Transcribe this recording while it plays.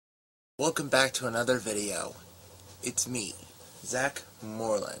Welcome back to another video. It's me, Zach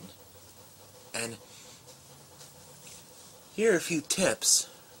Moreland, and here are a few tips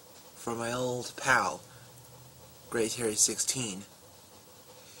from my old pal, Gray Terry 16.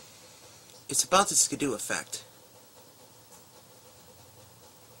 It's about the Skiddo Effect.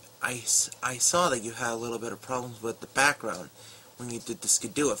 I saw that you had a little bit of problems with the background when you did the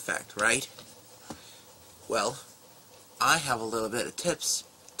Skiddo Effect, right? Well, I have a little bit of tips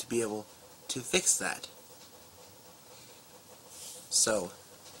to be able to fix that. So,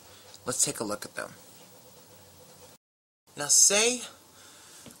 let's take a look at them. Now say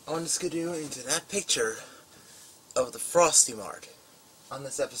I want to skidoo into that picture of the Frosty Mart on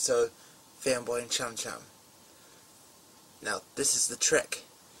this episode, Fanboy and Chum Chum. Now, this is the trick.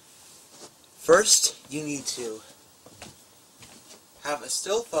 First, you need to have a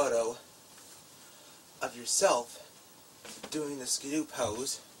still photo of yourself doing the skidoo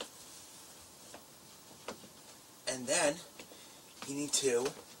pose, and then you need to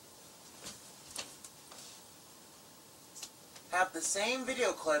have the same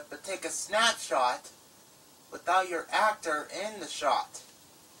video clip but take a snapshot without your actor in the shot.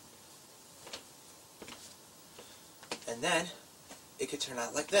 And then it could turn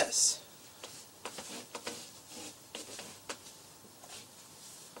out like this.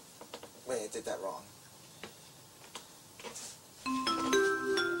 Wait, I did that wrong.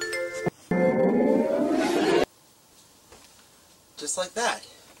 Just like that.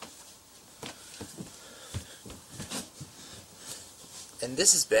 And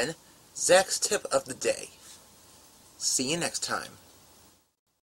this has been Zach's Tip of the Day. See you next time.